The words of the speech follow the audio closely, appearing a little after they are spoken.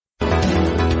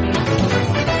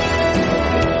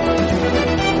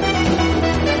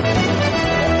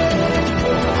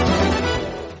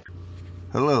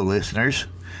listeners.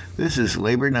 This is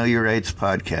Labor Know Your Rights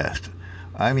podcast.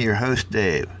 I'm your host,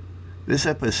 Dave. This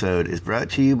episode is brought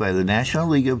to you by the National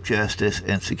League of Justice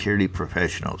and Security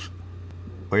Professionals,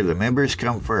 where the members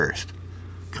come first.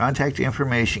 Contact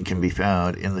information can be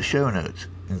found in the show notes,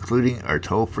 including our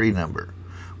toll-free number,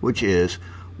 which is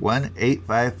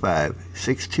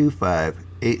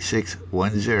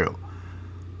 1-855-625-8610.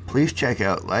 Please check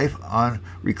out Life on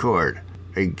Record,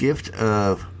 a gift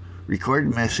of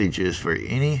recorded messages for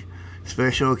any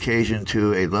special occasion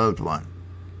to a loved one.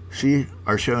 See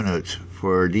our show notes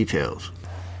for details.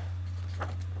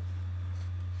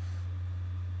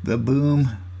 The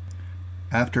boom.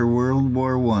 After World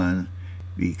War I,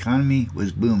 the economy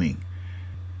was booming,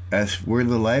 as were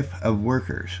the life of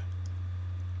workers.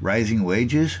 Rising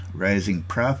wages, rising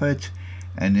profits,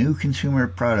 and new consumer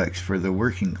products for the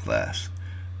working class,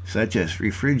 such as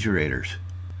refrigerators,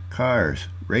 cars,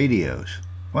 radios,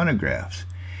 phonographs,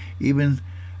 even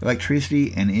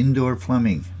electricity and indoor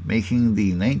plumbing, making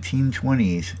the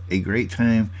 1920s a great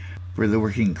time for the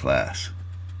working class.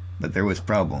 But there was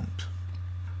problems.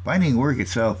 Finding work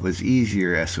itself was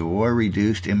easier as the war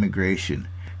reduced immigration,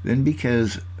 then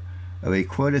because of a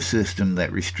quota system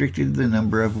that restricted the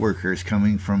number of workers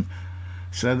coming from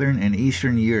Southern and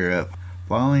Eastern Europe,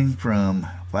 falling from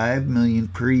 5 million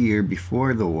per year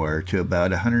before the war to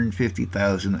about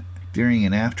 150,000 during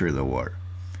and after the war.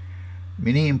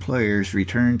 Many employers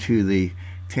returned to the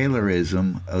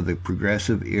Taylorism of the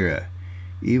era.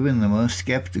 Even the most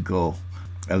skeptical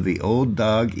of the old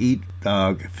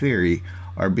dog-eat-dog theory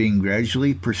are being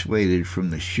gradually persuaded from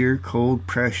the sheer cold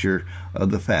pressure of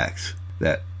the facts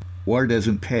that war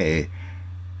doesn't pay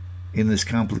in this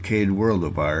complicated world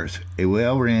of ours. A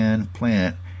well-ran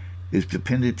plant is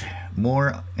dependent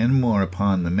more and more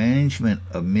upon the management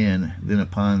of men than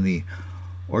upon the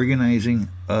organizing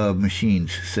of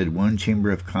machines, said one Chamber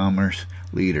of Commerce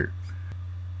leader.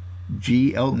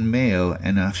 G. Elton Mayo,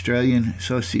 an Australian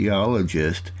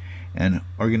sociologist and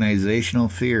organizational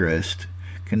theorist,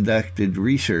 conducted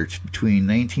research between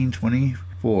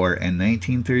 1924 and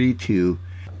 1932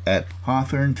 at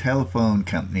Hawthorne Telephone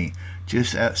Company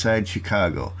just outside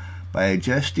Chicago. By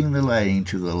adjusting the lighting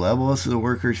to the levels the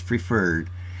workers preferred,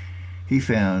 he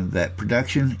found that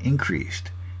production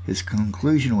increased. His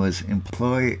conclusion was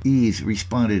employees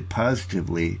responded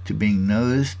positively to being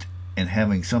noticed and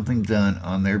having something done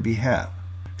on their behalf.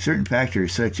 Certain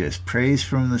factors such as praise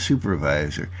from the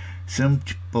supervisor,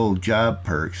 simple job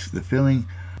perks, the feeling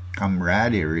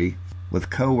camaraderie with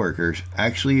co-workers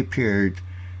actually appeared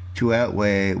to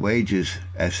outweigh wages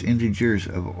as integers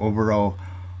of overall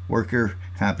worker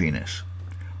happiness.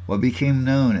 What became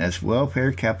known as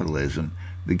welfare capitalism,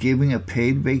 the giving of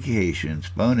paid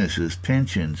vacations, bonuses,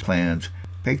 pensions plans,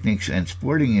 picnics, and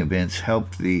sporting events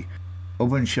helped the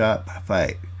open shop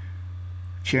fight.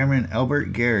 Chairman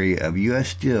Albert Gary of U.S.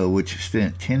 Steel, which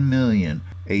spent $10 million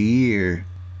a year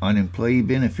on employee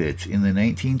benefits in the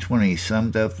 1920s,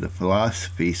 summed up the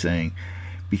philosophy saying,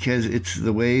 "Because it's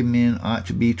the way men ought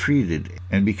to be treated,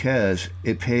 and because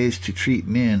it pays to treat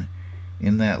men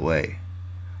in that way."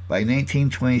 By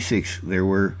 1926, there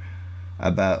were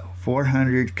about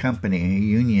 400 company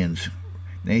unions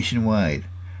nationwide,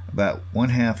 about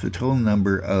one-half the total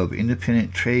number of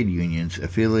independent trade unions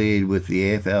affiliated with the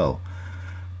AFL,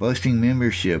 boasting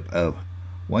membership of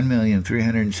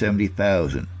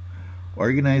 1,370,000.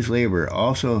 Organized labor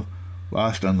also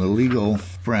lost on the legal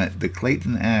front. The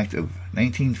Clayton Act of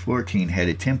 1914 had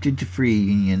attempted to free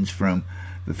unions from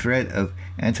the threat of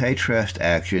antitrust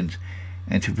actions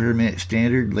and to permit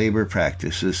standard labor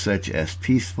practices such as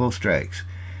peaceful strikes,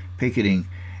 picketing,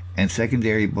 and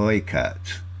secondary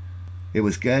boycotts. It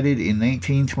was gutted in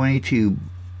 1922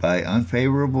 by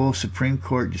unfavorable Supreme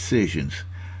Court decisions,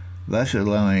 thus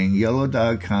allowing yellow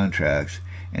dog contracts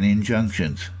and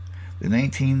injunctions. The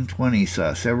 1920s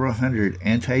saw several hundred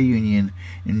anti-union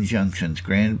injunctions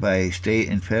granted by state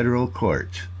and federal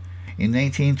courts. In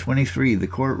 1923, the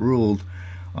court ruled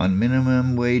on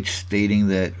minimum wage, stating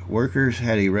that workers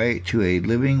had a right to a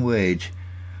living wage,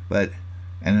 but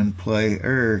an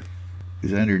employer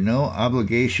is under no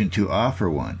obligation to offer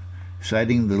one,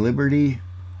 citing the liberty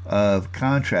of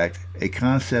contract, a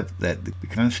concept that the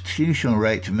constitutional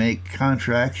right to make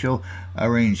contractual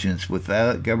arrangements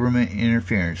without government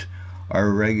interference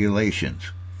or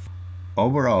regulations.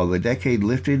 Overall, the decade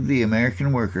lifted the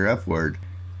American worker upward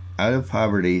out of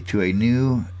poverty to a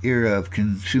new era of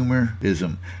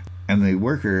consumerism, and the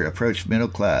worker approached middle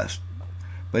class.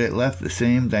 But it left the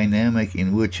same dynamic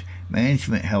in which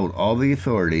management held all the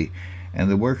authority, and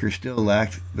the worker still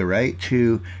lacked the right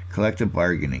to collective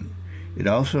bargaining. It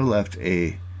also left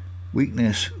a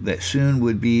weakness that soon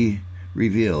would be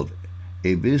revealed,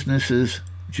 A business's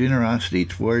generosity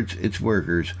towards its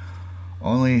workers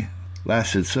only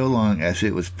lasted so long as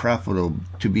it was profitable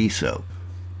to be so.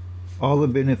 All the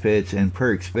benefits and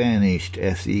perks vanished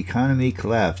as the economy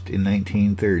collapsed in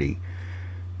 1930.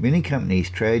 Many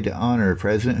companies tried to honor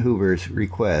President Hoover's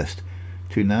request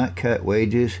to not cut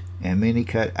wages, and many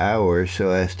cut hours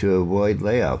so as to avoid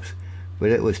layoffs,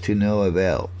 but it was to no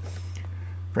avail.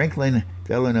 Franklin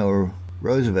Delano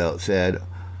Roosevelt said,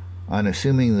 on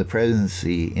assuming the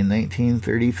presidency in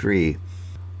 1933,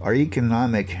 "Our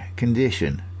economic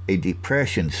condition, a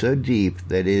depression so deep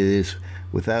that it is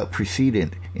without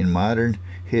precedent in modern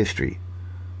history."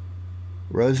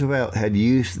 Roosevelt had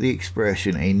used the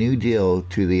expression "a New Deal"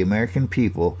 to the American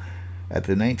people at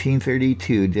the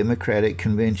 1932 Democratic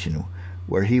Convention,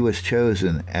 where he was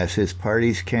chosen as his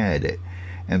party's candidate,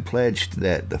 and pledged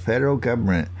that the federal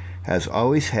government has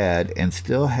always had and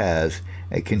still has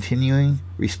a continuing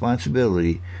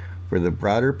responsibility for the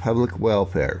broader public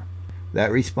welfare.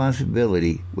 That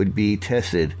responsibility would be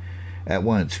tested at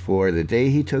once, for the day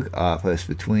he took office,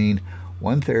 between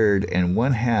 1/3 and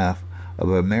 1/2 of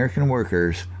American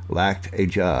workers lacked a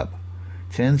job.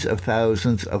 Tens of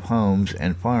thousands of homes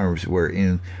and farms were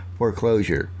in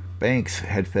foreclosure. Banks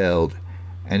had failed,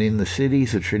 and in the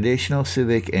cities the traditional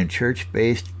civic and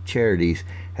church-based charities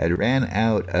had ran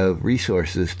out of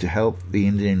resources to help the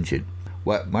indigent.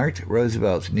 What marked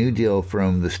Roosevelt's New Deal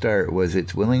from the start was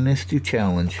its willingness to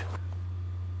challenge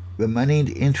the moneyed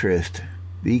interest,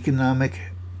 the economic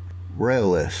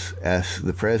royalists, as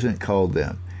the president called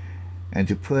them, and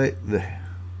to put the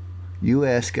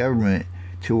U.S. government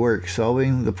to work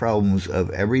solving the problems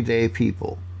of everyday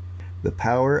people. The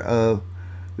power of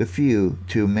the few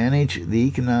to manage the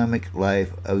economic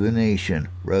life of the nation,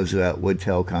 Roosevelt would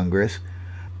tell Congress,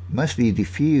 must be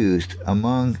diffused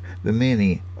among the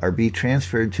many or be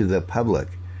transferred to the public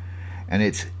and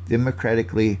its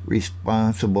democratically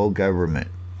responsible government.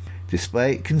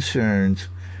 Despite concerns,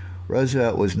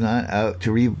 Roosevelt was not out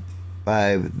to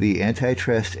revive the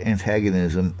antitrust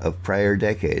antagonism of prior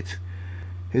decades.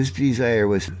 His desire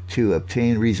was to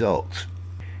obtain results.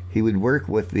 He would work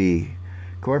with the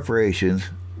corporations,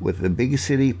 with the big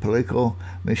city political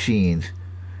machines,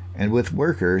 and with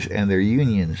workers and their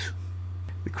unions.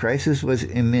 The crisis was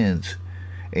immense,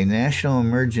 a national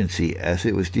emergency as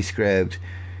it was described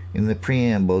in the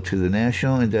preamble to the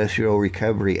National Industrial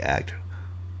Recovery Act,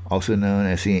 also known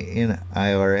as the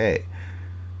NIRA,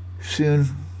 soon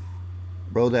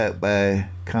rolled out by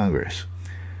Congress.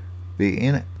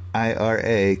 The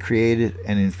NIRA created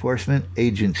an enforcement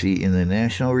agency in the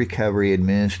National Recovery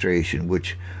Administration,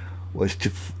 which was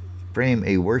to frame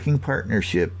a working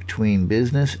partnership between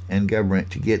business and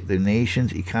government to get the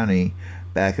nation's economy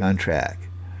back on track.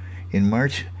 In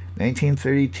March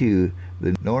 1932,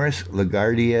 the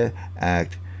Norris-LaGuardia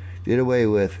Act did away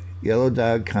with yellow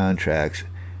dog contracts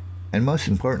and, most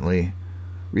importantly,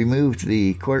 removed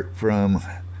the court from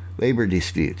labor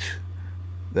disputes.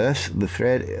 Thus, the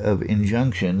threat of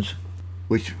injunctions,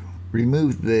 which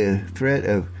removed the threat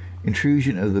of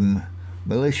intrusion of the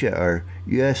militia or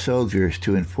U.S. soldiers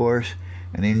to enforce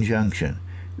an injunction.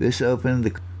 This opened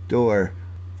the door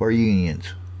for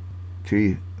unions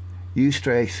to use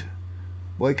strikes,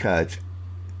 boycotts,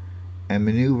 and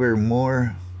maneuver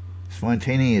more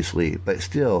spontaneously, but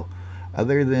still,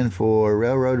 other than for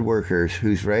railroad workers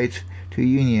whose rights to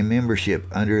union membership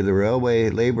under the Railway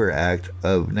Labor Act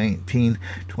of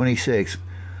 1926,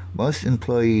 most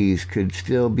employees could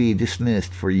still be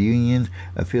dismissed for union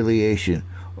affiliation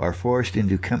or forced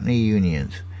into company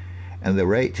unions, and the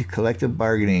right to collective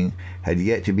bargaining had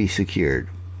yet to be secured.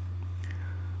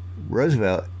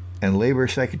 Roosevelt and Labor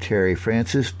Secretary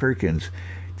Francis Perkins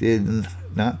did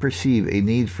not perceive a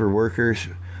need for workers'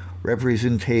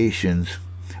 representations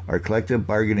or collective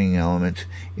bargaining elements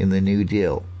in the New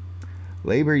Deal.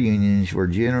 Labor unions were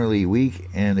generally weak,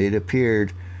 and it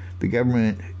appeared the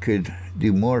government could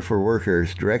do more for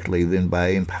workers directly than by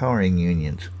empowering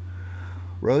unions.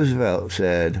 Roosevelt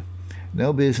said,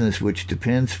 "No business which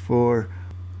depends for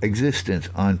existence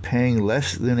on paying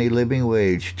less than a living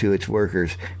wage to its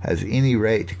workers has any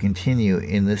right to continue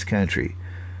in this country."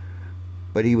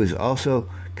 But he was also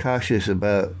cautious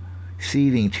about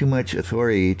ceding too much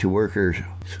authority to workers'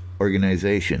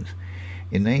 organizations.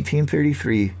 In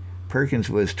 1933, Perkins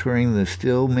was touring the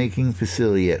steel-making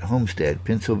facility at Homestead,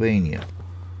 Pennsylvania,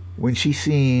 when she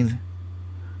seen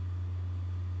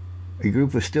a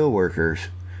group of steel workers.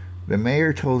 The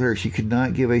mayor told her she could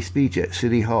not give a speech at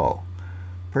City Hall.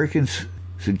 Perkins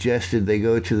suggested they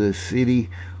go to the city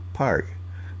park.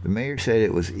 The mayor said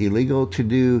it was illegal to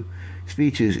do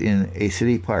speeches in a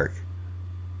city park.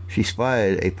 she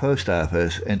spotted a post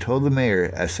office and told the mayor,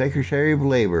 as Secretary of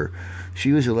Labor,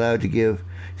 she was allowed to give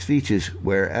speeches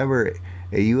wherever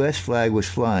a U.S. flag was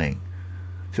flying.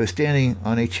 So standing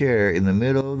on a chair in the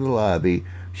middle of the lobby,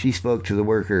 she spoke to the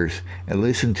workers and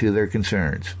listened to their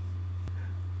concerns.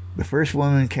 The first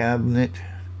woman cabinet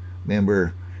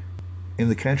member in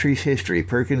the country's history,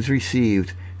 Perkins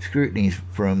received scrutiny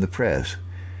from the press.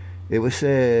 It was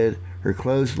said her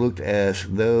clothes looked as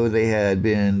though they had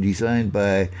been designed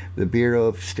by the Bureau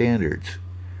of Standards.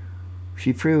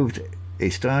 She proved a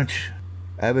staunch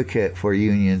advocate for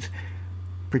unions,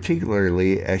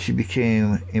 particularly as she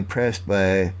became impressed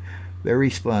by their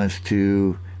response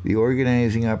to the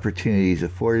organizing opportunities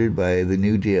afforded by the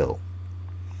New Deal.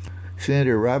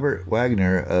 Senator Robert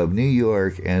Wagner of New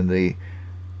York and the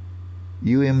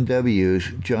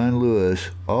UMW's John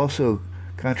Lewis also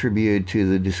contributed to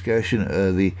the discussion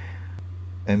of the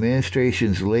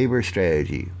administration's labor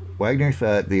strategy. Wagner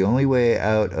thought the only way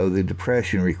out of the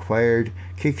Depression required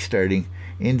kickstarting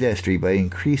industry by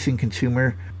increasing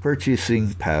consumer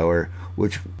purchasing power,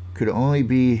 which could only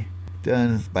be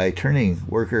done by turning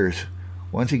workers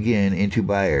once again into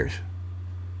buyers.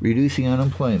 Reducing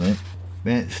unemployment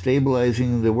meant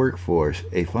stabilizing the workforce,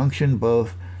 a function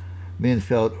both men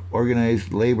felt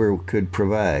organized labor could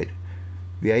provide.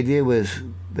 The idea was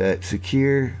that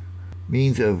secure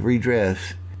means of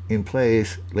redress in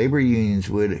place, labor unions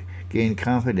would gain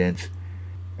confidence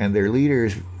and their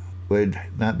leaders would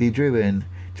not be driven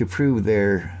to prove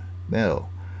their mettle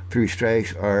through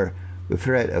strikes or the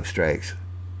threat of strikes.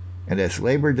 And as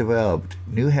labor developed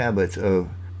new habits of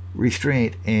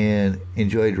restraint and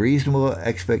enjoyed reasonable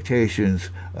expectations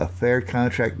of fair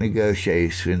contract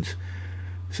negotiations,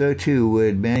 so too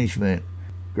would management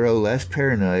grow less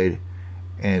paranoid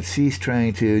and cease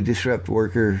trying to disrupt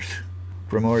workers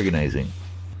from organizing.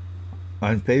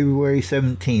 On February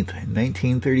 17,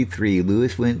 1933,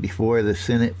 Lewis went before the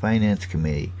Senate Finance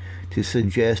Committee to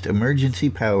suggest emergency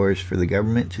powers for the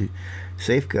government to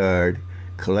safeguard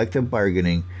collective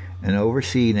bargaining and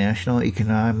oversee national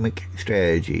economic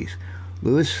strategies.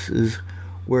 Lewis's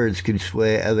words could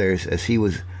sway others as he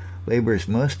was labor's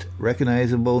most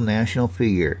recognizable national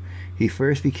figure. He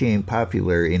first became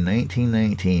popular in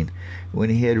 1919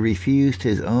 when he had refused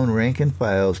his own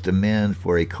rank-and-file's demand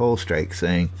for a coal strike,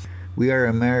 saying, "We are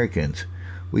Americans.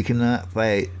 We cannot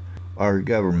fight our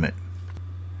government."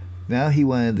 Now he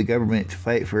wanted the government to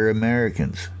fight for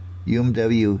Americans.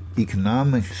 UMW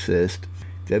economicist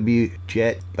W.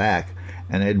 Jet Black,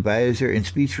 an advisor and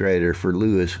speechwriter for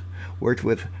Lewis, worked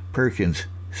with Perkins,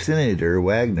 Senator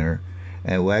Wagner,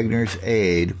 and Wagner's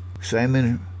aide,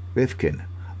 Simon Rifkin,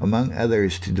 among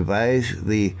others, to devise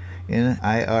the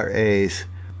NIRA's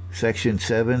Section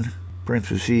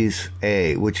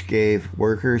 7(a), which gave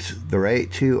workers the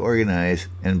right to organize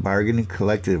and bargain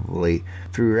collectively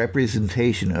through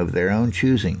representation of their own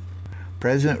choosing.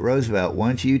 "President Roosevelt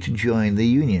wants you to join the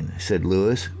Union," said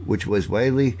Lewis, which was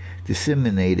widely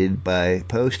disseminated by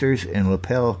posters and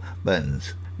lapel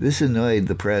buttons. This annoyed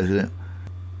the president.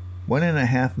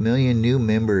 1.5 million new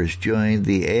members joined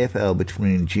the AFL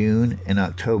between June and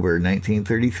October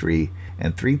 1933,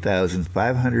 and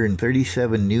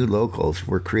 3,537 new locals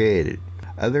were created.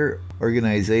 Other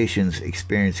organizations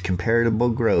experienced comparable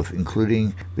growth,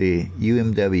 including the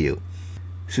UMW.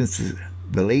 Since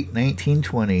the late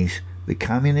 1920s, the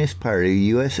Communist Party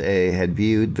USA had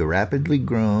viewed the rapidly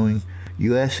growing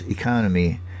U.S.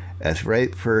 economy as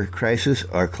ripe for crisis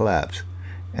or collapse,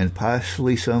 and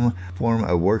possibly some form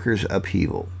of workers'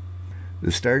 upheaval.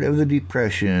 The start of the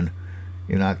Depression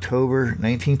in October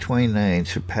 1929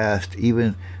 surpassed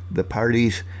even the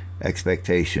party's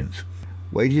expectations.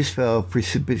 Wages fell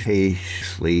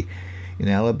precipitously in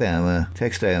Alabama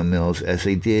textile mills as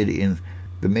they did in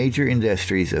the major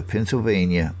industries of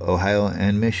Pennsylvania, Ohio,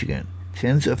 and Michigan.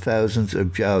 Tens of thousands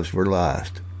of jobs were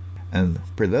lost, and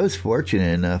for those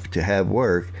fortunate enough to have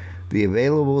work, the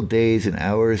available days and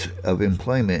hours of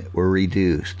employment were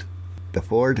reduced. The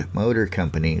Ford Motor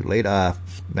Company laid off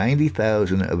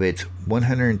 90,000 of its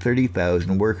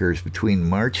 130,000 workers between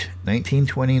March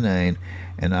 1929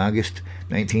 and August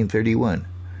 1931.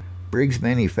 Briggs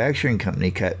Manufacturing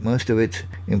Company cut most of its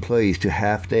employees to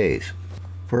half days,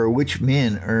 for which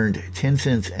men earned 10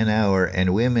 cents an hour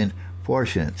and women 4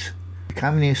 cents. The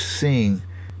communists, seeing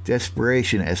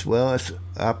desperation as well as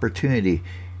opportunity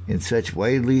in such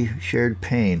widely shared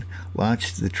pain,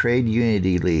 launched the Trade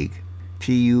Unity League,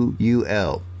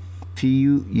 TUUL.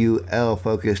 TUUL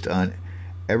focused on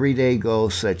everyday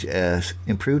goals such as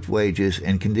improved wages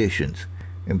and conditions.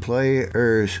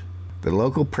 Employers, the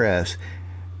local press,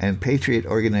 and patriot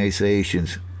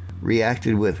organizations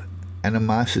reacted with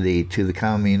animosity to the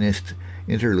communist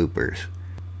interlopers.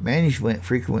 Management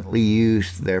frequently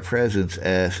used their presence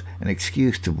as an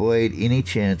excuse to avoid any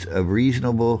chance of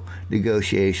reasonable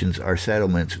negotiations or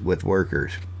settlements with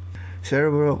workers.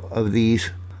 Several of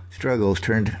these struggles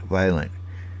turned violent.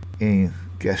 In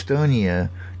Gastonia,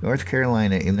 North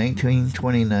Carolina in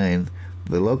 1929,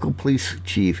 the local police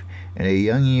chief and a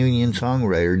young Union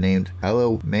songwriter named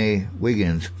Ella Mae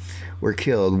Wiggins were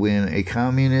killed when a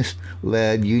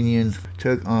communist-led union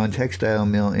took on textile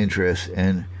mill interests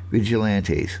and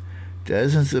vigilantes.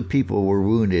 Dozens of people were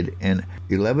wounded and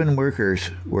 11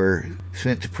 workers were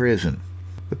sent to prison.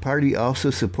 The party also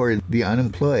supported the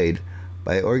unemployed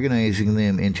by organizing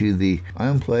them into the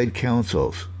unemployed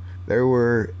councils. There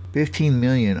were 15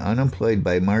 million unemployed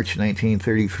by March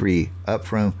 1933, up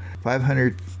from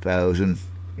 500,000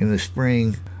 in the spring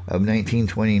of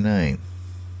 1929.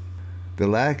 The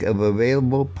lack of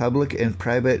available public and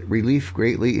private relief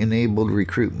greatly enabled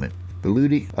recruitment. The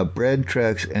looting of bread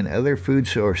trucks and other food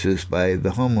sources by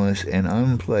the homeless and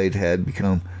unemployed had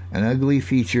become an ugly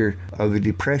feature of the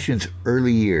Depression's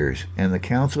early years, and the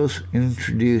councils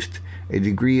introduced a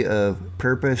degree of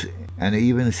purpose and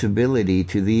even civility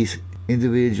to these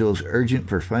individuals urgent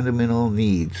for fundamental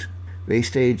needs. They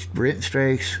staged rent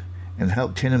strikes and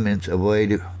helped tenements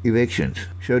avoid evictions,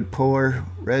 showed poor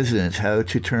residents how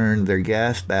to turn their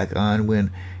gas back on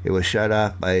when it was shut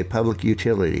off by a public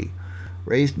utility,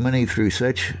 raised money through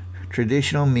such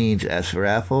traditional means as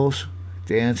raffles,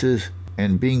 dances,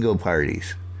 and bingo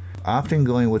parties, often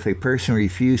going with a person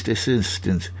refused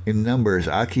assistance in numbers,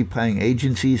 occupying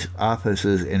agencies'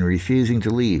 offices, and refusing to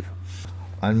leave.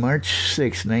 On March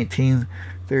 6,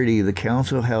 1930, the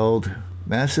council held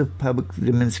massive public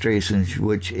demonstrations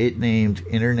which it named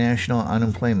International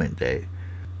Unemployment Day.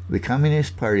 The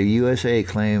Communist Party USA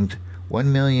claimed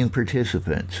 1 million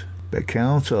participants. The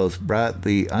councils brought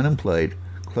the unemployed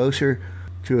closer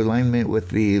to alignment with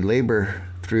the labor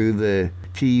through the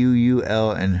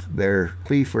TUUL, and their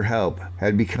plea for help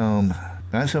had become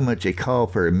not so much a call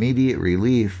for immediate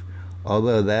relief,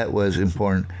 although that was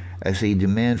important, as a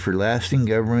demand for lasting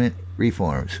government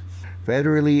reforms,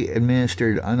 federally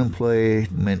administered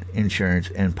unemployment insurance,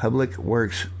 and public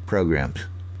works programs.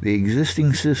 The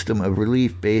existing system of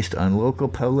relief based on local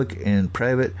public and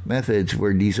private methods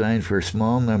were designed for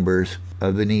small numbers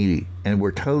of the needy and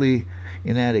were totally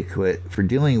inadequate for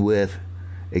dealing with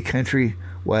a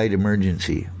country-wide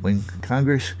emergency. When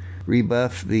Congress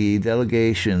rebuffed the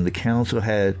delegation the council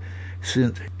had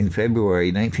sent in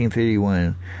February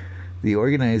 1931, the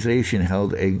organization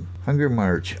held a hunger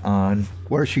march on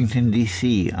Washington,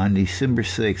 D.C. on December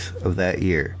 6th of that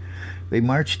year. They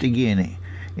marched again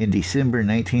in December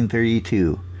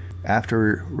 1932,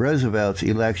 after Roosevelt's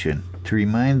election, to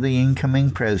remind the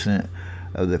incoming president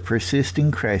of the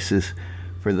persisting crisis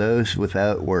for those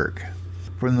without work.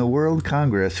 From the World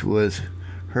Congress was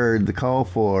heard the call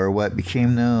for what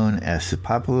became known as the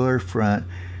Popular Front,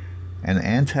 an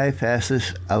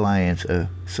anti-fascist alliance of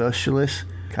socialists,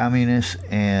 communists,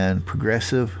 and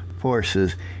progressive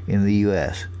forces in the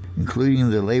U.S., including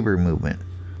the labor movement.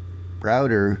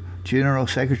 Browder, General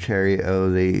Secretary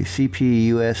of the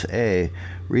CPUSA,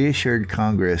 reassured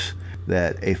Congress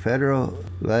that a federal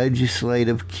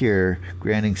legislative cure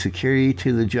granting security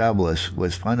to the jobless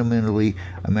was fundamentally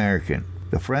American.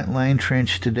 The frontline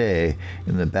trench today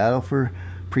in the battle for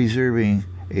preserving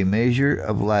a measure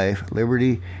of life,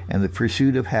 liberty, and the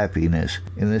pursuit of happiness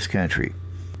in this country.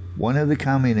 One of the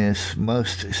communists'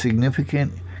 most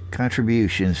significant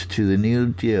contributions to the New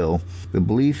Deal, the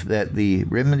belief that the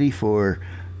remedy for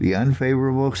the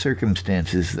unfavorable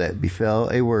circumstances that befell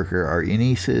a worker or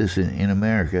any citizen in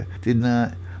America did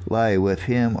not lie with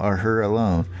him or her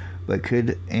alone, but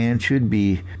could and should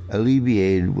be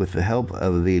alleviated with the help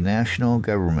of the national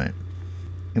government.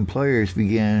 Employers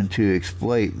began to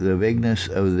exploit the vagueness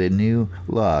of the new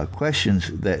law.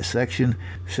 Questions that Section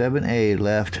 7A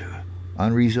left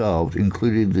unresolved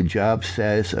included the job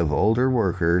status of older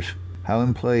workers, how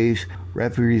employees'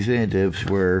 representatives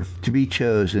were to be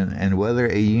chosen, and whether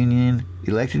a union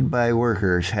elected by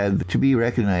workers had to be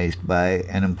recognized by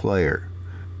an employer.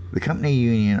 The company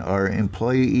union or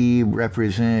employee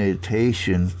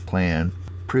representation plan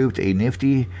proved a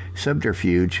nifty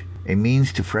subterfuge, a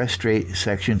means to frustrate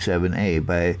Section 7A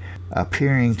by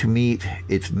appearing to meet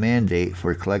its mandate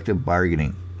for collective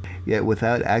bargaining, yet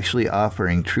without actually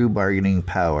offering true bargaining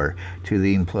power to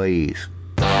the employees.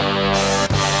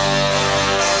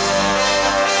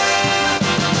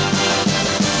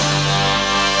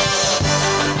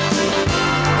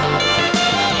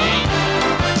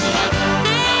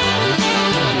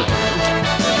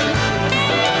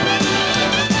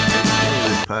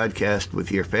 Podcast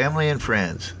with your family and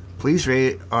friends. Please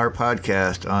rate our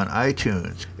podcast on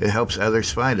iTunes. It helps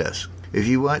others find us. If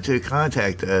you want to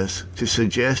contact us to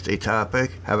suggest a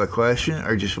topic, have a question,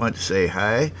 or just want to say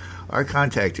hi, our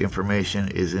contact information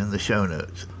is in the show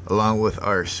notes, along with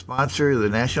our sponsor, the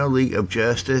National League of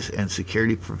Justice and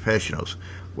Security Professionals,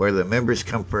 where the members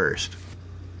come first.